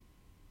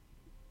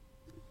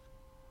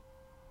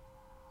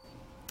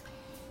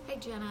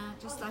Jenna.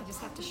 I just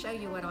have to show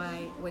you what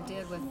I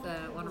did with the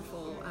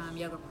wonderful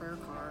yoga prayer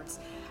cards.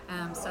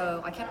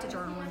 So I kept a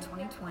journal in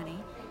 2020,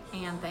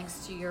 and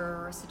thanks to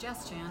your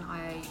suggestion,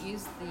 I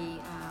used the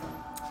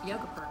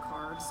yoga prayer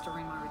cards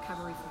during my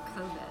recovery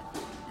from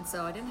COVID. And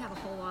so I didn't have a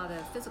whole lot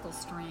of physical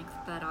strength,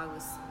 but I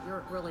was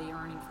really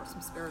yearning for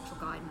some spiritual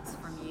guidance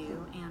from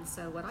you. And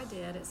so what I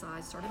did is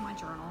I started my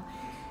journal,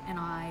 and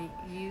I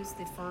used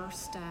the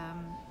first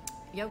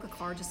yoga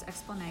card, just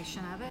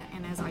explanation of it.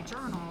 And as I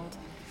journaled,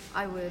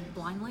 I would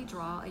blindly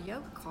draw a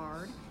yoga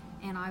card,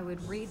 and I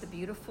would read the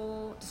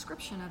beautiful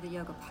description of the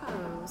yoga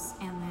pose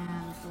and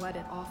then what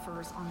it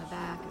offers on the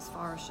back as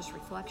far as just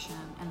reflection.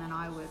 And then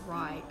I would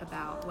write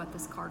about what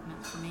this card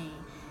meant for me.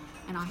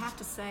 And I have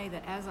to say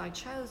that as I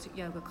chose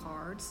yoga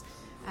cards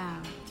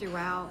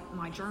throughout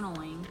my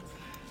journaling,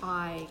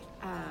 I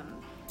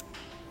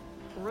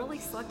really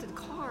selected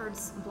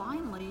cards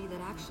blindly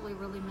that actually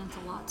really meant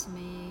a lot to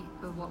me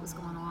of what was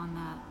going on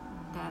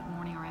that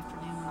morning or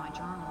afternoon when I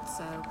journaled.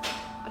 So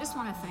I just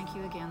want to thank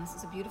you again. This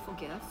is a beautiful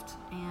gift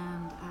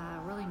and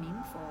really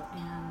meaningful.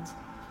 And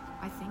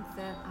I think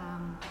that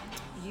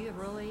you have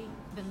really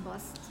been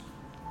blessed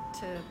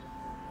to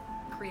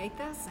create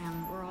this,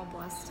 and we're all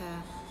blessed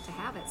to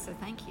have it. So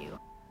thank you.